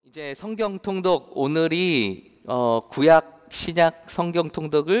이제 성경 통독 오늘이 구약 신약 성경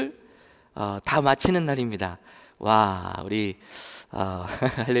통독을 다 마치는 날입니다. 와, 우리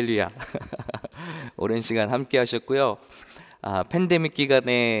할렐루야. 오랜 시간 함께 하셨고요. 팬데믹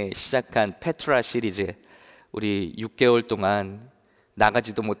기간에 시작한 페트라 시리즈, 우리 6개월 동안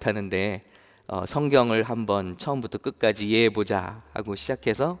나가지도 못하는데 성경을 한번 처음부터 끝까지 이해해보자 하고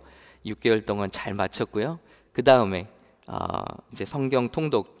시작해서 6개월 동안 잘 마쳤고요. 그 다음에 이제 성경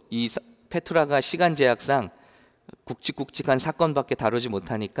통독, 이 페트라가 시간 제약상 굵직굵직한 사건밖에 다루지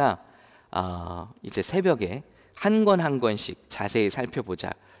못하니까 이제 새벽에 한 권 한 권씩 자세히 살펴보자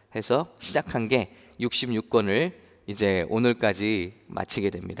해서 시작한 게 66권을 이제 오늘까지 마치게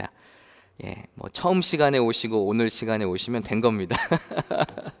됩니다. 예, 뭐 처음 시간에 오시고 오늘 시간에 오시면 된 겁니다.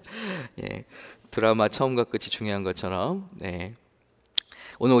 예, 드라마 처음과 끝이 중요한 것처럼, 네.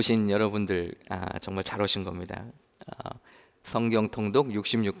 오늘 오신 여러분들 정말 잘 오신 겁니다. 성경 통독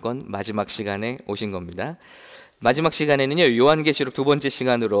 66권 마지막 시간에 오신 겁니다. 마지막 시간에는요, 요한계시록 두 번째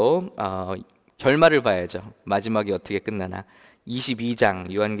시간으로 결말을 봐야죠. 마지막이 어떻게 끝나나.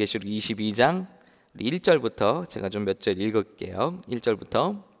 22장, 요한계시록 22장 1절부터 제가 좀 몇 절 읽을게요.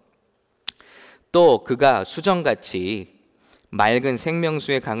 1절부터. 또 그가 수정같이 맑은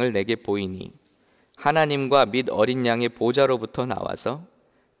생명수의 강을 내게 보이니 하나님과 및 어린 양의 보좌로부터 나와서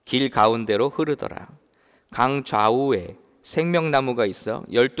길 가운데로 흐르더라. 강 좌우에 생명나무가 있어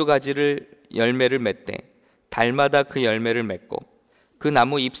 12가지를 열매를 맺되 달마다 그 열매를 맺고 그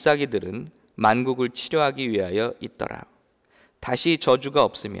나무 잎사귀들은 만국을 치료하기 위하여 있더라. 다시 저주가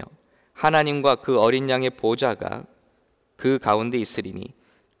없으며 하나님과 그 어린 양의 보좌가 그 가운데 있으리니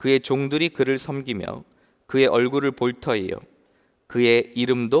그의 종들이 그를 섬기며 그의 얼굴을 볼 터이요 그의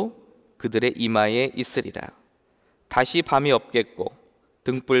이름도 그들의 이마에 있으리라. 다시 밤이 없겠고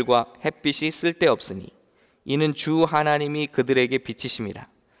등불과 햇빛이 쓸데없으니 이는 주 하나님이 그들에게 비치심이라.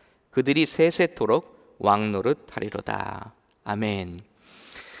 그들이 세세토록 왕노릇 하리로다. 아멘.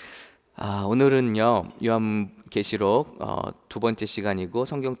 오늘은요, 요한계시록 두 번째 시간이고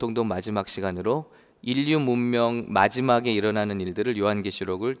성경 통독 마지막 시간으로 인류 문명 마지막에 일어나는 일들을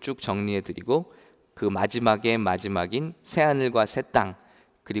요한계시록을 쭉 정리해드리고 그 마지막의 마지막인 새하늘과 새 땅,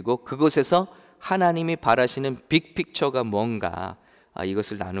 그리고 그곳에서 하나님이 바라시는 빅픽처가 뭔가,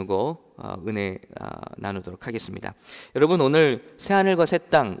 이것을 나누고 은혜 나누도록 하겠습니다. 여러분, 오늘 새하늘과 새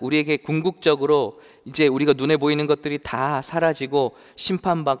땅, 우리에게 궁극적으로 이제 우리가 눈에 보이는 것들이 다 사라지고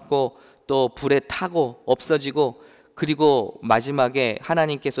심판받고 또 불에 타고 없어지고, 그리고 마지막에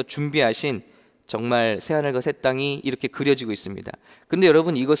하나님께서 준비하신 정말 새하늘과 새 땅이 이렇게 그려지고 있습니다. 근데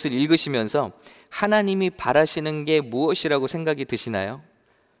여러분, 이것을 읽으시면서 하나님이 바라시는 게 무엇이라고 생각이 드시나요?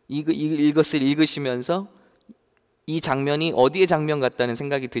 이것을 읽으시면서 이 장면이 어디의 장면 같다는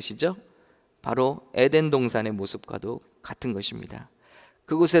생각이 드시죠? 바로 에덴 동산의 모습과도 같은 것입니다.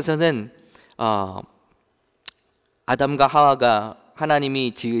 그곳에서는 아담과 하와가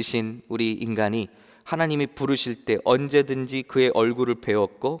하나님이 지으신 우리 인간이 하나님이 부르실 때 언제든지 그의 얼굴을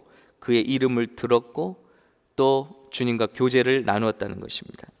배웠고 그의 이름을 들었고 또 주님과 교제를 나누었다는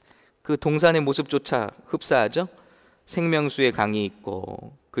것입니다. 그 동산의 모습조차 흡사하죠? 생명수의 강이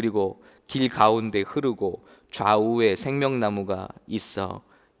있고, 그리고 길 가운데 흐르고 좌우에 생명나무가 있어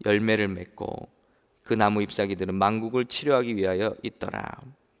열매를 맺고 그 나무 잎사귀들은 만국을 치료하기 위하여 있더라.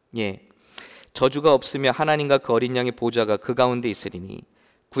 예, 저주가 없으며 하나님과 그 어린 양의 보좌가 그 가운데 있으리니,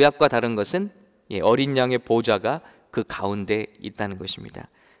 구약과 다른 것은 어린 양의 보좌가 그 가운데 있다는 것입니다.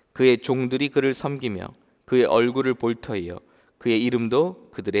 그의 종들이 그를 섬기며 그의 얼굴을 볼 터이요 그의 이름도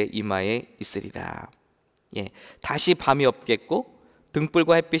그들의 이마에 있으리라. 예, 다시 밤이 없겠고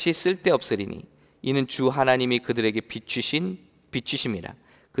등불과 햇빛이 쓸데없으리니 이는 주 하나님이 그들에게 비추심이라.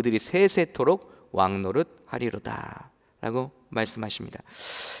 그들이 세세토록 왕노릇 하리로다 라고 말씀하십니다.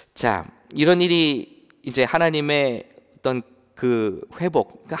 자, 이런 일이 이제 하나님의 어떤 그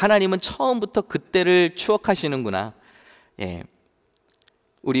회복, 하나님은 처음부터 그때를 추억하시는구나. 예,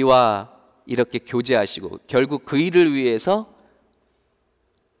 우리와 이렇게 교제하시고 결국 그 일을 위해서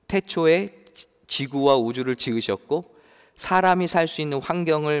태초에 지구와 우주를 지으셨고 사람이 살 수 있는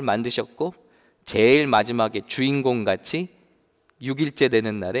환경을 만드셨고 제일 마지막에 주인공같이 6일째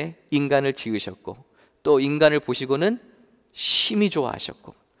되는 날에 인간을 지으셨고 또 인간을 보시고는 심히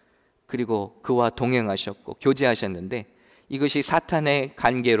좋아하셨고 그리고 그와 동행하셨고 교제하셨는데, 이것이 사탄의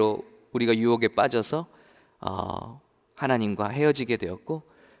관계로 우리가 유혹에 빠져서 하나님과 헤어지게 되었고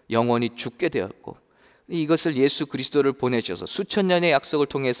영원히 죽게 되었고, 이것을 예수 그리스도를 보내셔서 수천 년의 약속을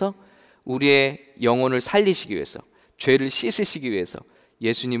통해서 우리의 영혼을 살리시기 위해서, 죄를 씻으시기 위해서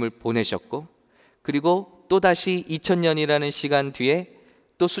예수님을 보내셨고, 그리고 또다시 2000년이라는 시간 뒤에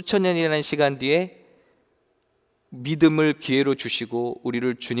또 수천 년이라는 시간 뒤에 믿음을 기회로 주시고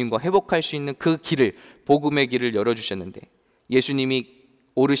우리를 주님과 회복할 수 있는 그 길을, 복음의 길을 열어주셨는데, 예수님이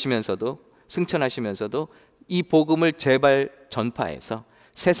오르시면서도 승천하시면서도 이 복음을 제발 전파해서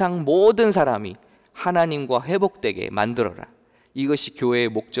세상 모든 사람이 하나님과 회복되게 만들어라. 이것이 교회의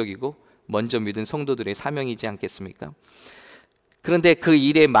목적이고 먼저 믿은 성도들의 사명이지 않겠습니까? 그런데 그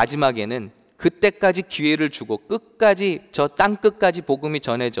일의 마지막에는 그때까지 기회를 주고 끝까지, 저 땅 끝까지 복음이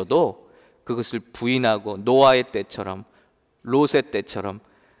전해져도 그것을 부인하고 노아의 때처럼, 롯의 때처럼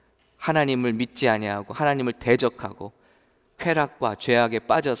하나님을 믿지 아니하고 하나님을 대적하고 쾌락과 죄악에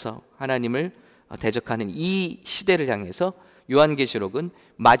빠져서 하나님을 대적하는 이 시대를 향해서 요한계시록은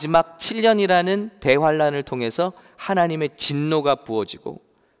마지막 7년이라는 대환란을 통해서 하나님의 진노가 부어지고,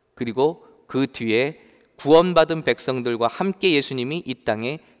 그리고 그 뒤에 구원받은 백성들과 함께 예수님이 이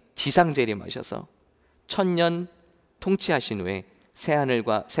땅에 지상재림하셔서 1000년 통치하신 후에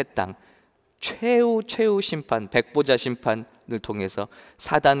새하늘과 새 땅, 최후 심판, 백보자 심판을 통해서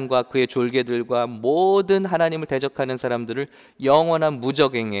사단과 그의 졸개들과 모든 하나님을 대적하는 사람들을 영원한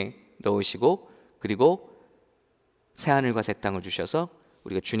무적행에 넣으시고, 그리고 새하늘과 새 땅을 주셔서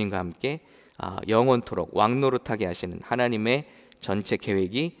우리가 주님과 함께 영원토록 왕노릇하게 하시는 하나님의 전체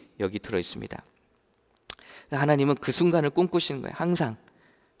계획이 여기 들어 있습니다. 하나님은 그 순간을 꿈꾸시는 거예요. 항상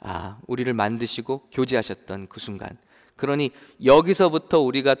우리를 만드시고 교제하셨던 그 순간. 그러니 여기서부터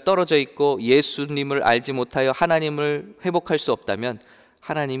우리가 떨어져 있고 예수님을 알지 못하여 하나님을 회복할 수 없다면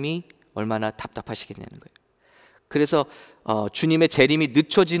하나님이 얼마나 답답하시겠냐는 거예요. 그래서 주님의 재림이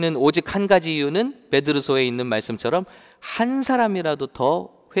늦춰지는 오직 한 가지 이유는 베드로서에 있는 말씀처럼 한 사람이라도 더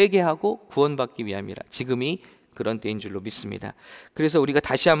회개하고 구원받기 위함이라. 지금이 그런 때인 줄로 믿습니다. 그래서 우리가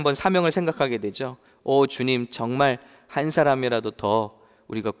다시 한번 사명을 생각하게 되죠. 오 주님, 정말 한 사람이라도 더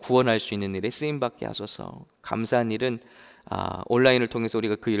우리가 구원할 수 있는 일에 쓰임받게 하소서. 감사한 일은 온라인을 통해서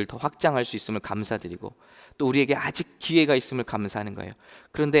우리가 그 일을 더 확장할 수 있음을 감사드리고, 또 우리에게 아직 기회가 있음을 감사하는 거예요.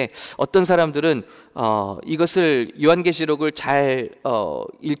 그런데 어떤 사람들은 이것을, 요한계시록을 잘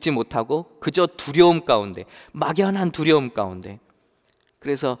읽지 못하고 그저 두려움 가운데, 막연한 두려움 가운데,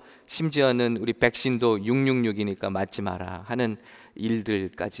 그래서 심지어는 우리 백신도 666이니까 맞지 마라 하는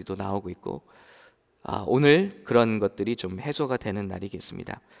일들까지도 나오고 있고, 오늘 그런 것들이 좀 해소가 되는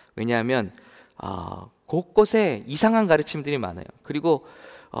날이겠습니다. 왜냐하면 곳곳에 이상한 가르침들이 많아요. 그리고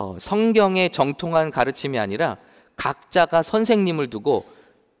성경의 정통한 가르침이 아니라 각자가 선생님을 두고,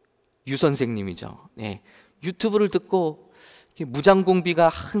 유선생님이죠. 네. 유튜브를 듣고 무장공비가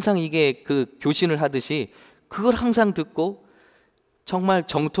항상 이게 그 교신을 하듯이 그걸 항상 듣고, 정말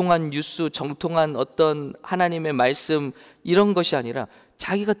정통한 뉴스, 정통한 어떤 하나님의 말씀 이런 것이 아니라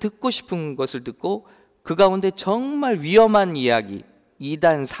자기가 듣고 싶은 것을 듣고, 그 가운데 정말 위험한 이야기,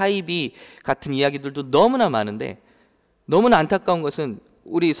 이단, 사이비 같은 이야기들도 너무나 많은데, 너무나 안타까운 것은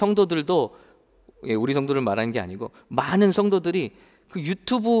우리 성도들도, 우리 성도를 말하는 게 아니고 많은 성도들이 그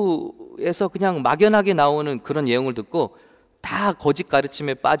유튜브에서 그냥 막연하게 나오는 그런 내용을 듣고 다 거짓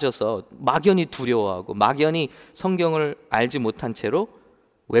가르침에 빠져서 막연히 두려워하고 막연히 성경을 알지 못한 채로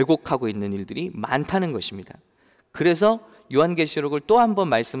왜곡하고 있는 일들이 많다는 것입니다. 그래서 요한계시록을 또 한 번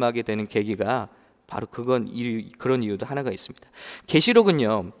말씀하게 되는 계기가 바로 그런 이유도 하나가 있습니다.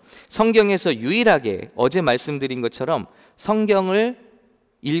 계시록은요, 성경에서 유일하게 어제 말씀드린 것처럼 성경을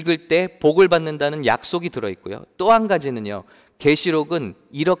읽을 때 복을 받는다는 약속이 들어있고요, 또 한 가지는요, 계시록은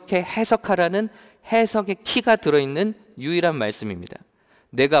이렇게 해석하라는 해석의 키가 들어있는 유일한 말씀입니다.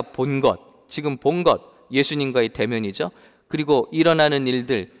 내가 본 것, 지금 본 것, 예수님과의 대면이죠. 그리고 일어나는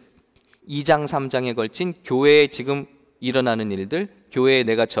일들, 2장 3장에 걸친 교회에 지금 일어나는 일들, 교회에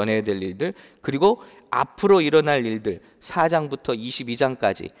내가 전해야 될 일들, 그리고 앞으로 일어날 일들, 4장부터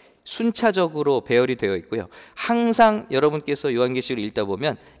 22장까지 순차적으로 배열이 되어 있고요. 항상 여러분께서 요한계시록을 읽다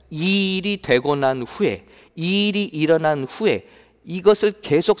보면 이 일이 되고 난 후에, 이 일이 일어난 후에, 이것을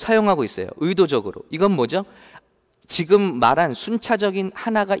계속 사용하고 있어요. 의도적으로. 이건 뭐죠? 지금 말한 순차적인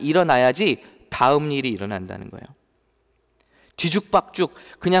하나가 일어나야지 다음 일이 일어난다는 거예요. 뒤죽박죽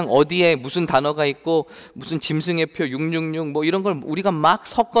그냥 어디에 무슨 단어가 있고 무슨 짐승의 표 666 뭐 이런 걸 우리가 막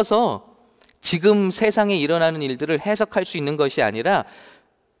섞어서 지금 세상에 일어나는 일들을 해석할 수 있는 것이 아니라,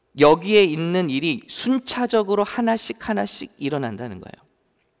 여기에 있는 일이 순차적으로 하나씩 일어난다는 거예요.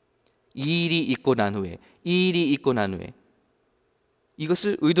 이 일이 있고 난 후에, 이 일이 있고 난 후에,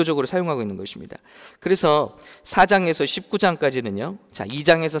 이것을 의도적으로 사용하고 있는 것입니다. 그래서 4장에서 19장까지는요, 자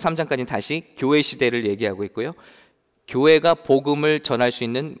 2장에서 3장까지는 다시 교회 시대를 얘기하고 있고요, 교회가 복음을 전할 수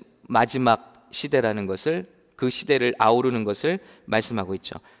있는 마지막 시대라는 것을, 그 시대를 아우르는 것을 말씀하고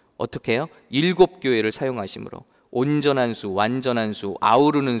있죠. 어떻게 해요? 7교회를 사용하심으로, 온전한 수, 완전한 수,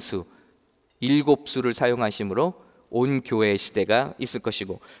 아우르는 수, 7수를 사용하심으로 온 교회 시대가 있을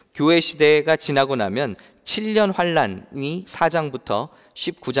것이고, 교회 시대가 지나고 나면 7년 환란이 4장부터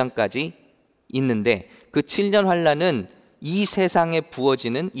 19장까지 있는데, 그 7년 환란은 이 세상에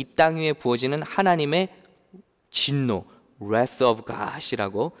부어지는, 이 땅 위에 부어지는 하나님의 진노, wrath of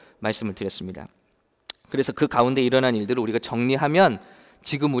God이라고 말씀을 드렸습니다. 그래서 그 가운데 일어난 일들을 우리가 정리하면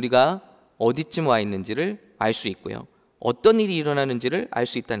지금 우리가 어디쯤 와 있는지를 알 수 있고요, 어떤 일이 일어나는지를 알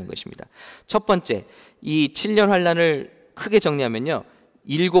수 있다는 것입니다. 첫 번째, 이 7년 환란을 크게 정리하면요,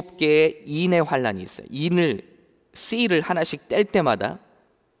 7개의 인의 환란이 있어요. 인을, 씨를 하나씩 뗄 때마다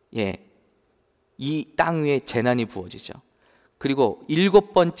이 땅 위에 재난이 부어지죠. 그리고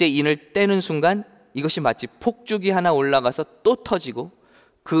 7번째 인을 떼는 순간 이것이 마치 폭죽이 하나 올라가서 또 터지고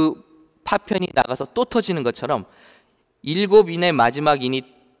그 파편이 나가서 또 터지는 것처럼 7인의 마지막 인이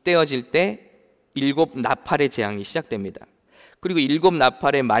떼어질 때 7 나팔의 재앙이 시작됩니다. 그리고 7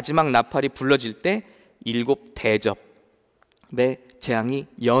 나팔의 마지막 나팔이 불러질 때 7 대접의 재앙이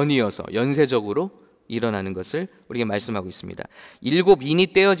연이어서 연쇄적으로 일어나는 것을 우리에게 말씀하고 있습니다. 7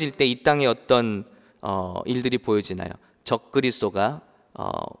 인이 떼어질 때 이 땅에 어떤 일들이 보여지나요? 적그리스도가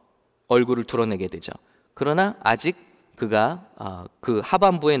얼굴을 드러내게 되죠. 그러나 아직 그가 그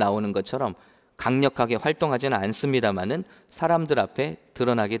하반부에 나오는 것처럼 강력하게 활동하지는 않습니다만은 사람들 앞에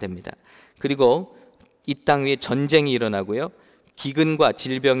드러나게 됩니다. 그리고 이 땅 위에 전쟁이 일어나고요, 기근과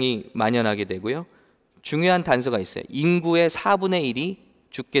질병이 만연하게 되고요, 중요한 단서가 있어요. 인구의 4분의 1이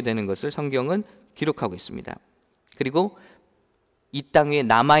죽게 되는 것을 성경은 기록하고 있습니다. 그리고 이 땅 위에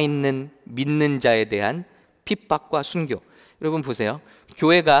남아있는 믿는 자에 대한 핍박과 순교. 여러분 보세요.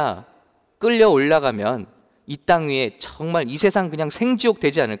 교회가 끌려 올라가면 이 땅 위에 정말 이 세상 그냥 생지옥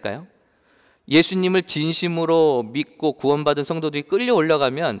되지 않을까요? 예수님을 진심으로 믿고 구원받은 성도들이 끌려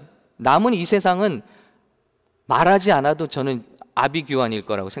올라가면 남은 이 세상은 말하지 않아도 저는 아비규환일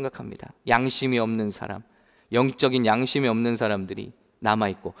거라고 생각합니다. 양심이 없는 사람, 영적인 양심이 없는 사람들이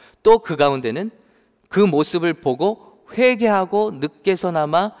남아있고, 또 그 가운데는 그 모습을 보고 회개하고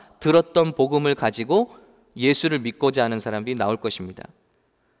늦게서나마 들었던 복음을 가지고 예수를 믿고자 하는 사람들이 나올 것입니다.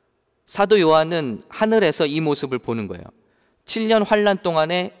 사도 요한은 하늘에서 이 모습을 보는 거예요. 7년 환란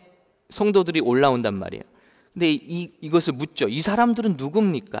동안에 성도들이 올라온단 말이에요. 근데 이것을 묻죠. 이 사람들은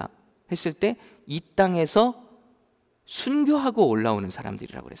누굽니까? 했을 때 이 땅에서 순교하고 올라오는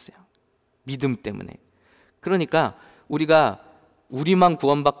사람들이라고 그랬어요. 믿음 때문에. 그러니까 우리가 우리만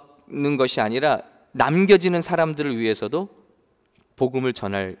구원받는 것이 아니라 남겨지는 사람들을 위해서도 복음을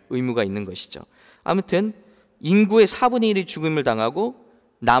전할 의무가 있는 것이죠. 아무튼 인구의 4분의 1이 죽음을 당하고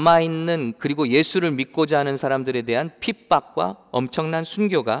남아있는, 그리고 예수를 믿고자 하는 사람들에 대한 핍박과 엄청난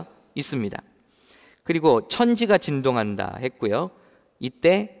순교가 있습니다. 그리고 천지가 진동한다 했고요.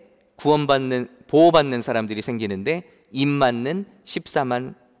 이때 보호받는 사람들이 생기는데 입 맞는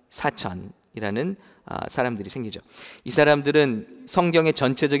 14만 4천이라는 사람들이 생기죠. 이 사람들은 성경의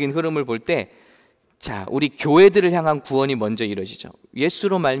전체적인 흐름을 볼 때, 자, 우리 교회들을 향한 구원이 먼저 이루어지죠.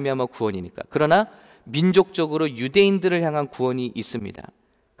 예수로 말미암아 구원이니까. 그러나 민족적으로 유대인들을 향한 구원이 있습니다.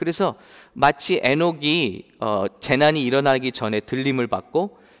 그래서 마치 에녹이 재난이 일어나기 전에 들림을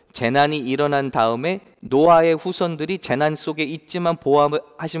받고 재난이 일어난 다음에 노아의 후손들이 재난 속에 있지만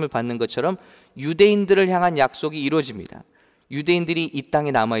보호하심을 받는 것처럼 유대인들을 향한 약속이 이루어집니다. 유대인들이 이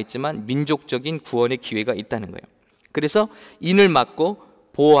땅에 남아있지만 민족적인 구원의 기회가 있다는 거예요. 그래서 인을 맞고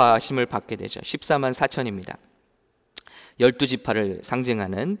보호하심을 받게 되죠. 14만 4천입니다. 12지파를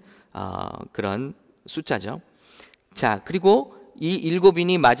상징하는 그런 숫자죠. 자, 그리고 이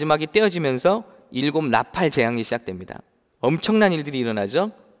 7인이 마지막에 떼어지면서 7 나팔 재앙이 시작됩니다. 엄청난 일들이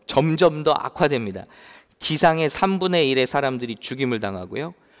일어나죠. 점점 더 악화됩니다. 지상의 3분의 1의 사람들이 죽임을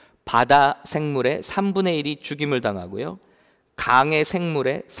당하고요, 바다 생물의 3분의 1이 죽임을 당하고요, 강의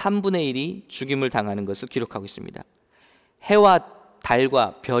생물의 3분의 1이 죽임을 당하는 것을 기록하고 있습니다. 해와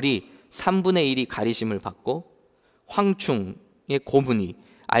달과 별이 3분의 1이 가리심을 받고, 황충의 고문이,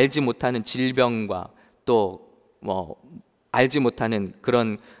 알지 못하는 질병과 또 알지 못하는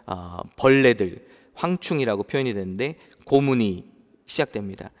그런 벌레들, 황충이라고 표현이 되는데 고문이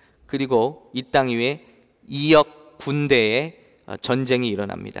시작됩니다. 그리고 이 땅 위에 2억 군대의 전쟁이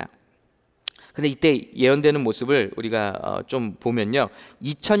일어납니다. 근데 이때 예언되는 모습을 우리가 좀 보면요,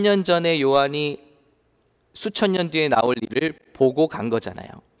 2000년 전에 요한이 수천 년 뒤에 나올 일을 보고 간 거잖아요.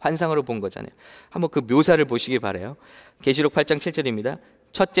 환상으로 본 거잖아요. 한번 그 묘사를 보시기 바라요. 계시록 8장 7절입니다.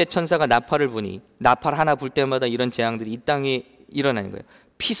 첫째 천사가 나팔을 부니, 나팔 하나 불 때마다 이런 재앙들이 이 땅에 일어나는 거예요.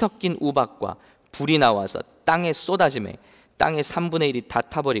 피 섞인 우박과 불이 나와서 땅에 쏟아지매 땅의 3분의 1이 다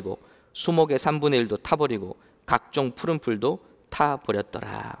타버리고 수목의 3분의 1도 타버리고 각종 푸른 풀도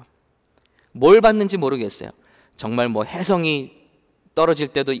타버렸더라. 뭘 봤는지 모르겠어요. 정말 뭐 해성이 떨어질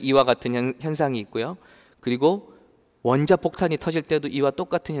때도 이와 같은 현상이 있고요. 그리고 원자폭탄이 터질 때도 이와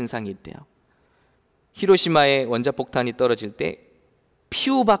똑같은 현상이 있대요. 히로시마에 원자폭탄이 떨어질 때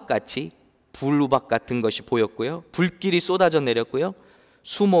피우박 같이 불우박 같은 것이 보였고요. 불길이 쏟아져 내렸고요.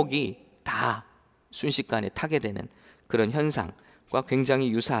 수목이 다 순식간에 타게 되는 그런 현상과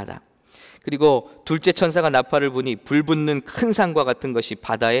굉장히 유사하다. 그리고 둘째 천사가 나팔을 부니 불붙는 큰 산과 같은 것이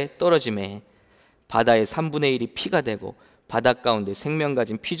바다에 떨어지매 바다의 3분의 1이 피가 되고 바다 가운데 생명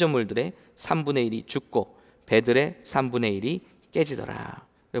가진 피조물들의 3분의 1이 죽고 배들의 3분의 1이 깨지더라.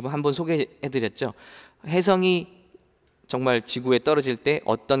 여러분 한번 소개해드렸죠. 혜성이 정말 지구에 떨어질 때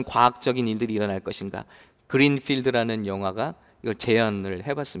어떤 과학적인 일들이 일어날 것인가, 그린필드라는 영화가 이걸 재현을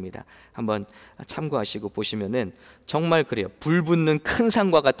해봤습니다. 한번 참고하시고 보시면은 정말 그래요. 불붙는 큰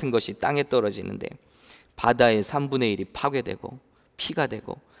산과 같은 것이 땅에 떨어지는데 바다의 3분의 1이 파괴되고 피가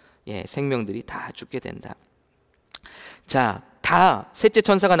되고 생명들이 다 죽게 된다. 자, 다 셋째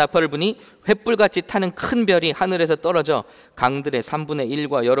천사가 나팔을 부니 횃불같이 타는 큰 별이 하늘에서 떨어져 강들의 3분의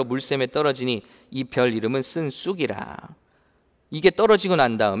 1과 여러 물샘에 떨어지니 이 별 이름은 쓴 쑥이라. 이게 떨어지고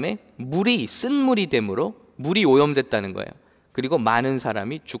난 다음에 물이 쓴 물이 되므로 물이 오염됐다는 거예요. 그리고 많은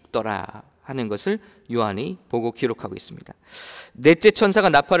사람이 죽더라 하는 것을 요한이 보고 기록하고 있습니다. 넷째 천사가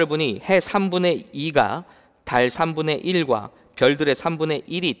나팔을 부니 해 3분의 2가 달 3분의 1과 별들의 3분의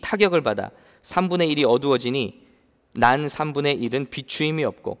 1이 타격을 받아 3분의 1이 어두워지니 난 3분의 1은 비추임이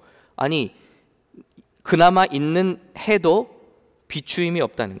없고, 아니 그나마 있는 해도 비추임이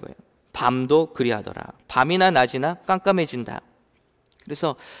없다는 거예요. 밤도 그리하더라. 밤이나 낮이나 깜깜해진다.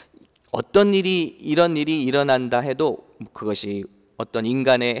 그래서 어떤 일이 이런 일이 일어난다 해도 그것이 어떤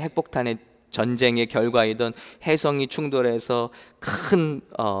인간의 핵폭탄의 전쟁의 결과이든 해성이 충돌해서 큰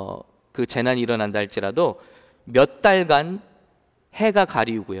그 재난이 일어난다 할지라도 몇 달간 해가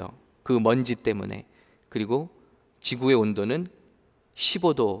가리우고요. 그 먼지 때문에. 그리고 지구의 온도는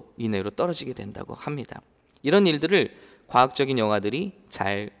 15도 이내로 떨어지게 된다고 합니다. 이런 일들을 과학적인 영화들이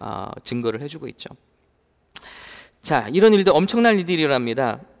잘 증거를 해주고 있죠. 자, 이런 일들, 엄청난 일들이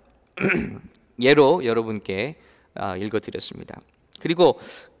일어납니다. 예로 여러분께 읽어드렸습니다. 그리고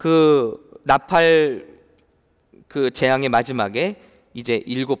그 나팔 그 재앙의 마지막에 이제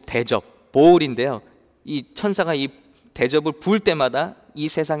 7 대접, 보울인데요. 이 천사가 이 대접을 부을 때마다 이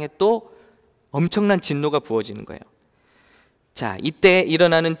세상에 또 엄청난 진노가 부어지는 거예요. 자, 이때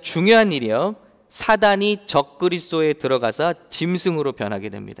일어나는 중요한 일이요. 사단이 적그리스도에 들어가서 짐승으로 변하게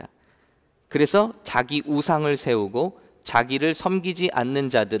됩니다. 그래서 자기 우상을 세우고 자기를 섬기지 않는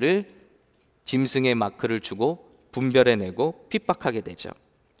자들을 짐승의 마크를 주고 분별해내고 핍박하게 되죠.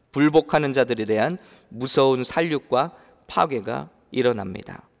 불복하는 자들에 대한 무서운 살육과 파괴가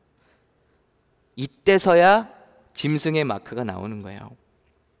일어납니다. 이때서야 짐승의 마크가 나오는 거예요.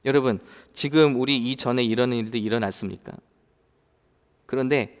 여러분, 지금 우리 이전에 이런 일도 일어났습니까?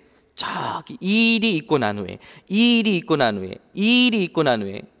 그런데 저기 이 일이 있고 난 후에, 이 일이 있고 난 후에, 이 일이 있고 난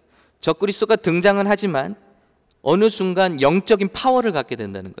후에 적그리스도가 등장은 하지만 어느 순간 영적인 파워를 갖게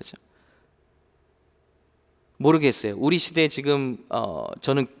된다는 거죠. 모르겠어요. 우리 시대에 지금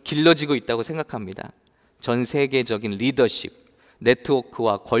저는 길러지고 있다고 생각합니다. 전 세계적인 리더십,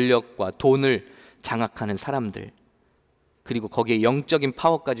 네트워크와 권력과 돈을 장악하는 사람들, 그리고 거기에 영적인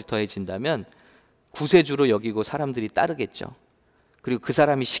파워까지 더해진다면 구세주로 여기고 사람들이 따르겠죠. 그리고 그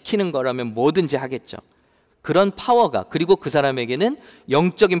사람이 시키는 거라면 뭐든지 하겠죠. 그런 파워가, 그리고 그 사람에게는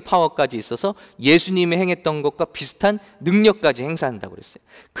영적인 파워까지 있어서 예수님이 행했던 것과 비슷한 능력까지 행사한다고 그랬어요.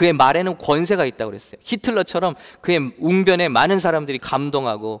 그의 말에는 권세가 있다고 그랬어요. 히틀러처럼 그의 웅변에 많은 사람들이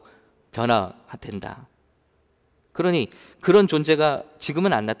감동하고 변화된다. 그러니 그런 존재가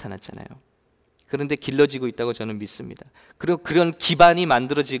지금은 안 나타났잖아요. 그런데 길러지고 있다고 저는 믿습니다. 그리고 그런 기반이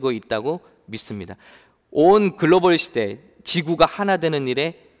만들어지고 있다고 믿습니다. 온 글로벌 시대, 지구가 하나 되는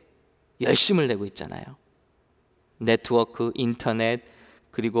일에 열심을 내고 있잖아요. 네트워크, 인터넷,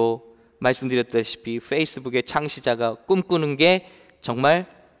 그리고 말씀드렸다시피 페이스북의 창시자가 꿈꾸는 게 정말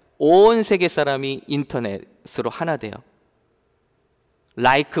온 세계 사람이 인터넷으로 하나 돼요.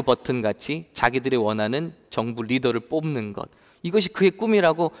 라이크 버튼 같이 자기들이 원하는 정부 리더를 뽑는 것, 이것이 그의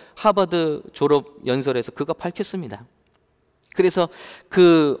꿈이라고 하버드 졸업 연설에서 그가 밝혔습니다. 그래서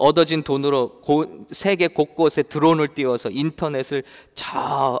그 얻어진 돈으로 세계 곳곳에 드론을 띄워서 인터넷을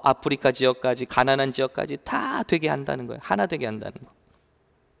저 아프리카 지역까지, 가난한 지역까지 다 되게 한다는 거예요. 하나 되게 한다는 거.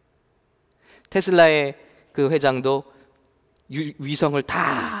 테슬라의 그 회장도 위성을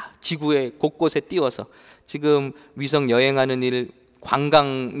다 지구의 곳곳에 띄워서 지금 위성 여행하는 일,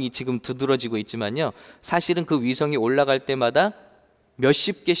 관광이 지금 두드러지고 있지만요, 사실은 그 위성이 올라갈 때마다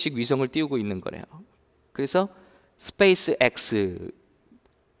몇십 개씩 위성을 띄우고 있는 거래요. 그래서 스페이스 X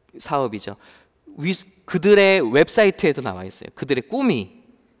사업이죠. 그들의 웹사이트에도 나와 있어요. 그들의 꿈이.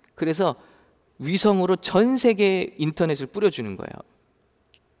 그래서 위성으로 전 세계 인터넷을 뿌려주는 거예요.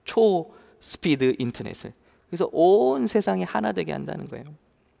 초스피드 인터넷을. 그래서 온 세상이 하나 되게 한다는 거예요.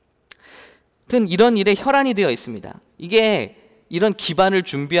 하여튼 이런 일에 혈안이 되어 있습니다. 이게 이런 기반을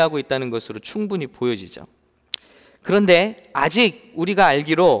준비하고 있다는 것으로 충분히 보여지죠. 그런데 아직 우리가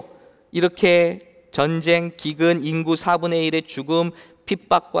알기로 이렇게 전쟁, 기근, 인구 4분의 1의 죽음,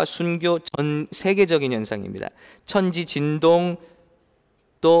 핍박과 순교 전 세계적인 현상입니다. 천지 진동,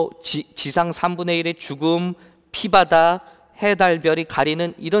 또 지상 3분의 1의 죽음, 피바다, 해달별이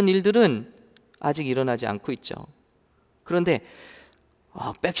가리는 이런 일들은 아직 일어나지 않고 있죠. 그런데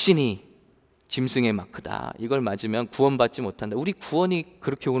백신이 짐승의 마크다. 이걸 맞으면 구원받지 못한다. 우리 구원이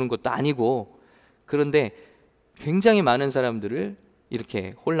그렇게 오는 것도 아니고, 그런데 굉장히 많은 사람들을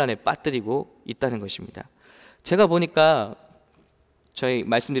이렇게 혼란에 빠뜨리고 있다는 것입니다. 제가 보니까 저희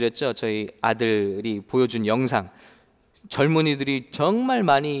말씀드렸죠. 저희 아들이 보여준 영상, 젊은이들이 정말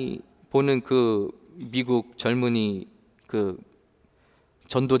많이 보는 그 미국 젊은이 그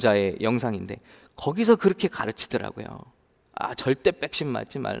전도자의 영상인데, 거기서 그렇게 가르치더라고요. 절대 백신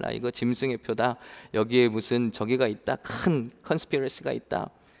맞지 말라. 이거 짐승의 표다. 여기에 무슨 저기가 있다. 큰 컨스피러시가 있다.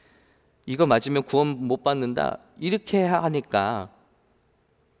 이거 맞으면 구원 못 받는다. 이렇게 하니까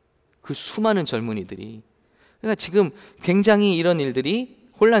그 수많은 젊은이들이, 그러니까 지금 굉장히 이런 일들이,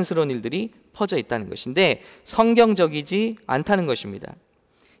 혼란스러운 일들이 퍼져 있다는 것인데 성경적이지 않다는 것입니다.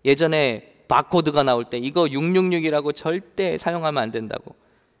 예전에 바코드가 나올 때 이거 666이라고 절대 사용하면 안 된다고.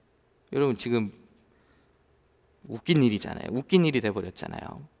 여러분 지금 웃긴 일이잖아요. 웃긴 일이 돼버렸잖아요.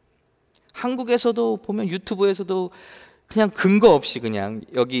 한국에서도 보면 유튜브에서도 그냥 근거 없이 그냥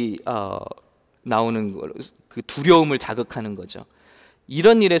여기 나오는 그 두려움을 자극하는 거죠.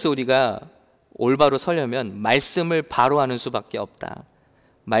 이런 일에서 우리가 올바로 서려면 말씀을 바로 하는 수밖에 없다.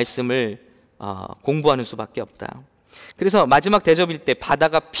 말씀을 공부하는 수밖에 없다. 그래서 마지막 대접일 때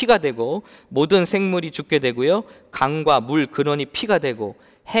바다가 피가 되고 모든 생물이 죽게 되고요, 강과 물 근원이 피가 되고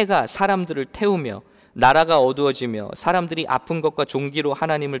해가 사람들을 태우며 나라가 어두워지며 사람들이 아픈 것과 종기로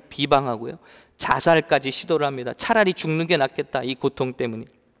하나님을 비방하고요, 자살까지 시도를 합니다. 차라리 죽는 게 낫겠다, 이 고통 때문에.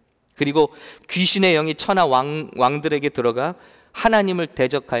 그리고 귀신의 영이 천하 왕들에게 들어가 하나님을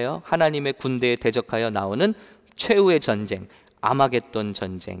대적하여, 하나님의 군대에 대적하여 나오는 최후의 전쟁, 아마겟돈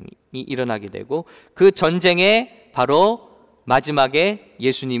전쟁이 일어나게 되고, 그 전쟁에 바로 마지막에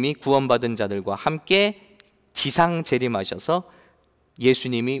예수님이 구원받은 자들과 함께 지상 재림하셔서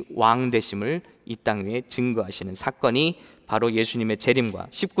예수님이 왕 되심을 이 땅 위에 증거하시는 사건이 바로 예수님의 재림과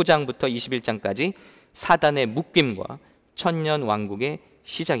 19장부터 21장까지 사단의 묶임과 천년 왕국의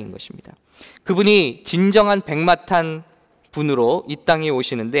시작인 것입니다. 그분이 진정한 백마탄 분으로 이 땅에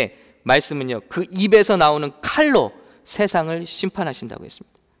오시는데, 말씀은요, 그 입에서 나오는 칼로 세상을 심판하신다고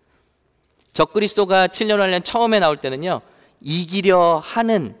했습니다. 적그리스도가 7년 관련 처음에 나올 때는요, 이기려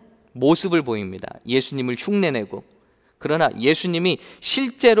하는 모습을 보입니다. 예수님을 흉내내고. 그러나 예수님이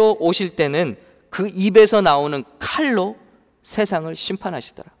실제로 오실 때는 그 입에서 나오는 칼로 세상을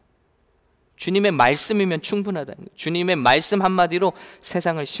심판하시더라. 주님의 말씀이면 충분하다는 거예요. 주님의 말씀 한마디로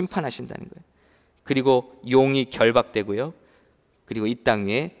세상을 심판하신다는 거예요. 그리고 용이 결박되고요, 그리고 이 땅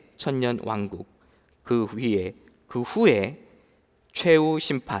위에 천년 왕국, 그 후에 최후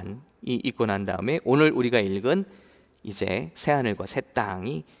심판이 있고 난 다음에 오늘 우리가 읽은 이제 새하늘과 새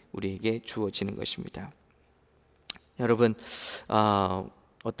땅이 우리에게 주어지는 것입니다. 여러분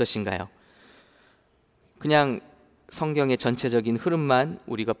어떠신가요? 그냥 성경의 전체적인 흐름만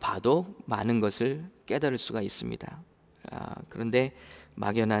우리가 봐도 많은 것을 깨달을 수가 있습니다. 그런데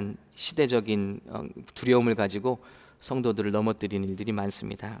막연한 시대적인 두려움을 가지고 성도들을 넘어뜨리는 일들이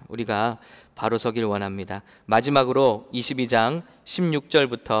많습니다. 우리가 바로 서길 원합니다. 마지막으로 22장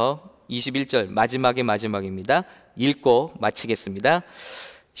 16절부터 21절, 마지막입니다. 읽고 마치겠습니다.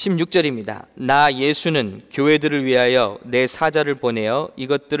 16절입니다. 나 예수는 교회들을 위하여 내 사자를 보내어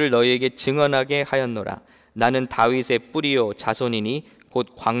이것들을 너희에게 증언하게 하였노라. 나는 다윗의 뿌리요 자손이니 곧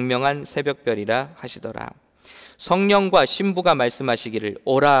광명한 새벽별이라 하시더라. 성령과 신부가 말씀하시기를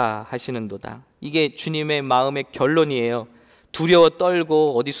오라 하시는도다. 이게 주님의 마음의 결론이에요. 두려워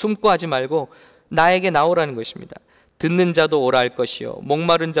떨고 어디 숨고 하지 말고 나에게 나오라는 것입니다. 듣는 자도 오라 할 것이요,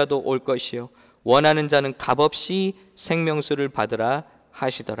 목마른 자도 올 것이요, 원하는 자는 값없이 생명수를 받으라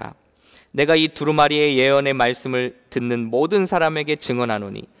하시더라. 내가 이 두루마리의 예언의 말씀을 듣는 모든 사람에게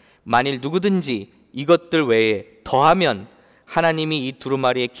증언하노니 만일 누구든지 이것들 외에 더하면 하나님이 이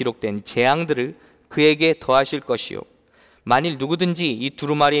두루마리에 기록된 재앙들을 그에게 더하실 것이요, 만일 누구든지 이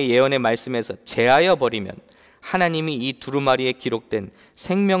두루마리의 예언의 말씀에서 제하여 버리면 하나님이 이 두루마리에 기록된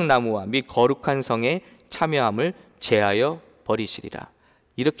생명나무와 및 거룩한 성에 참여함을 제하여 버리시리라.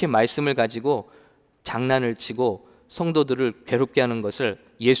 이렇게 말씀을 가지고 장난을 치고 성도들을 괴롭게 하는 것을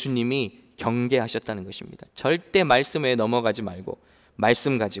예수님이 경계하셨다는 것입니다. 절대 말씀 외에 넘어가지 말고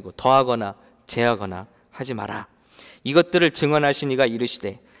말씀 가지고 더하거나 제하거나 하지 마라. 이것들을 증언하신 이가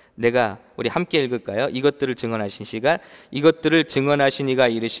이르시되, 우리 함께 읽을까요? 이것들을 증언하신 이가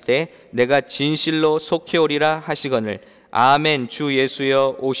이르시되 내가 진실로 속히 오리라 하시거늘 아멘. 주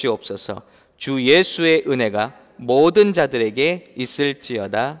예수여 오시옵소서. 주 예수의 은혜가 모든 자들에게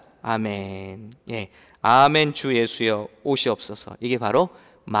있을지어다. 아멘. 예, 아멘. 주 예수여 오시옵소서. 이게 바로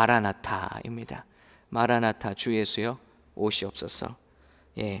마라나타입니다. 마라나타, 주 예수여 오시옵소서.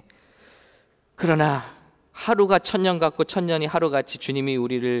 예. 그러나 하루가 천년 같고 천년이 하루같이 주님이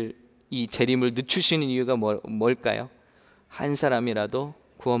우리를 이 재림을 늦추시는 이유가 뭘까요? 한 사람이라도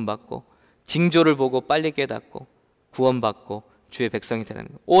구원받고 징조를 보고 빨리 깨닫고 구원받고 주의 백성이 되는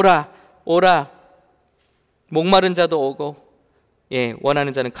거예요. 오라 목마른 자도 오고, 예,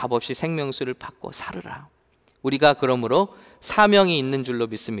 원하는 자는 값없이 생명수를 받고 살으라. 우리가 그러므로 사명이 있는 줄로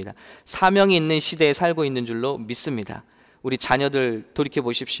믿습니다. 사명이 있는 시대에 살고 있는 줄로 믿습니다. 우리 자녀들 돌이켜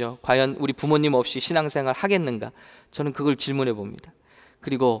보십시오. 과연 우리 부모님 없이 신앙생활 하겠는가? 저는 그걸 질문해 봅니다.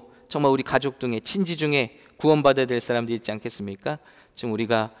 그리고 정말 우리 가족 중에, 친지 중에 구원받아야 될 사람들이 있지 않겠습니까? 지금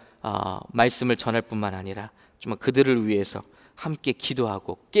우리가 말씀을 전할 뿐만 아니라 정말 그들을 위해서 함께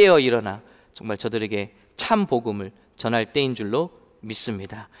기도하고 깨어 일어나 정말 저들에게 참 복음을 전할 때인 줄로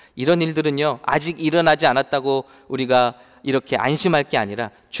믿습니다. 이런 일들은요, 아직 일어나지 않았다고 우리가 이렇게 안심할 게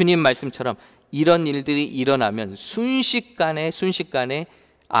아니라 주님 말씀처럼 이런 일들이 일어나면 순식간에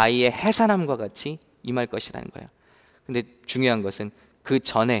아이의 해산함과 같이 임할 것이라는 거예요. 근데 중요한 것은 그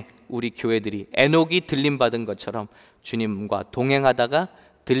전에 우리 교회들이 에녹이 들림받은 것처럼 주님과 동행하다가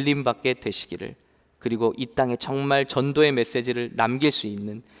들림받게 되시기를, 그리고 이 땅에 정말 전도의 메시지를 남길 수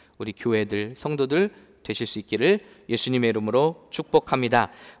있는 우리 교회들, 성도들 되실 수 있기를 예수님의 이름으로 축복합니다.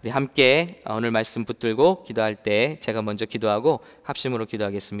 우리 함께 오늘 말씀 붙들고 기도할 때 제가 먼저 기도하고 합심으로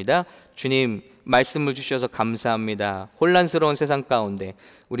기도하겠습니다. 주님, 말씀을 주셔서 감사합니다. 혼란스러운 세상 가운데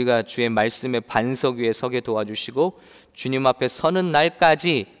우리가 주의 말씀의 반석 위에 서게 도와주시고, 주님 앞에 서는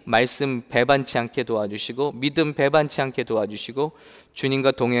날까지 말씀 배반치 않게 도와주시고, 믿음 배반치 않게 도와주시고,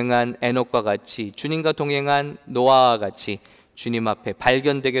 주님과 동행한 에녹과 같이, 주님과 동행한 노아와 같이 주님 앞에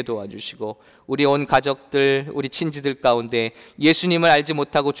발견되게 도와주시고, 우리 온 가족들, 우리 친지들 가운데 예수님을 알지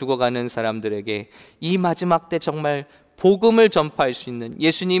못하고 죽어가는 사람들에게 이 마지막 때 정말 복음을 전파할 수 있는,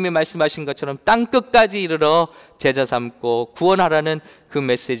 예수님이 말씀하신 것처럼 땅끝까지 이르러 제자 삼고 구원하라는 그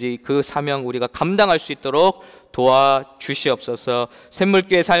메시지, 그 사명 우리가 감당할 수 있도록 도와주시옵소서.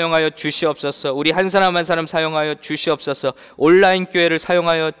 샘물교회 사용하여 주시옵소서. 우리 한 사람 한 사람 사용하여 주시옵소서. 온라인 교회를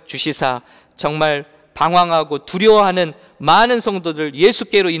사용하여 주시사 정말 방황하고 두려워하는 많은 성도들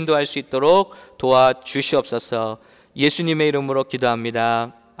예수께로 인도할 수 있도록 도와주시옵소서. 예수님의 이름으로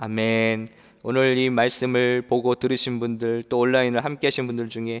기도합니다. 아멘. 오늘 이 말씀을 보고 들으신 분들, 또 온라인을 함께 하신 분들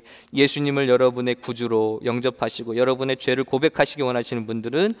중에 예수님을 여러분의 구주로 영접하시고 여러분의 죄를 고백하시기 원하시는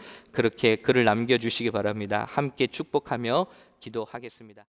분들은 그렇게 글을 남겨주시기 바랍니다. 함께 축복하며 기도하겠습니다.